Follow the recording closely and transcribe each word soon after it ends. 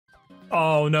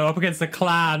Oh, no. Up against the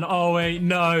clan. Oh, wait.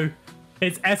 No.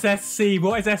 It's SSC.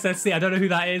 What is SSC? I don't know who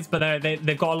that is, but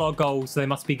they've got a lot of goals, so they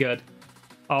must be good.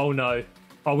 Oh, no.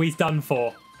 Are we done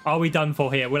for? Are we done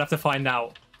for here? We'll have to find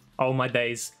out. Oh, my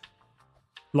days.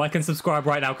 Like and subscribe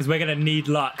right now, because we're going to need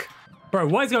luck. Bro,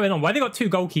 what is going on? Why have they got two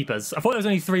goalkeepers? I thought there was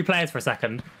only 3 players for a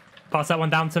second. Pass that one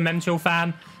down to Memchill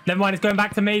fan. Never mind, it's going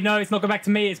back to me. No, it's not going back to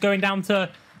me. It's going down to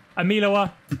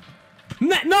Amiloa.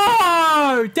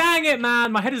 No! Dang it,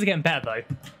 man. My headers are getting better,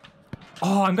 though.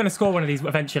 Oh, I'm going to score one of these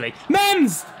eventually.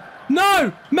 Mems!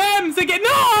 No! Mems again!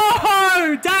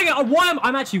 No! Dang it! Why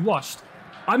I'm actually washed.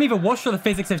 I'm either washed or the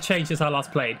physics have changed since I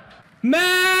last played.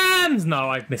 Mems! No,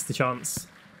 I've missed the chance.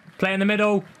 Play in the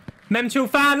middle. Memchill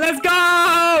fan, let's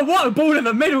go! What a ball in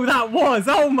the middle that was.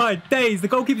 Oh, my days. The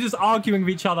goalkeeper's just arguing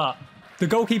with each other. The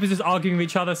goalkeeper's just arguing with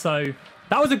each other, so...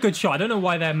 That was a good shot. I don't know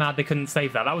why they're mad they couldn't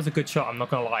save that. That was a good shot, I'm not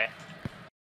going to lie.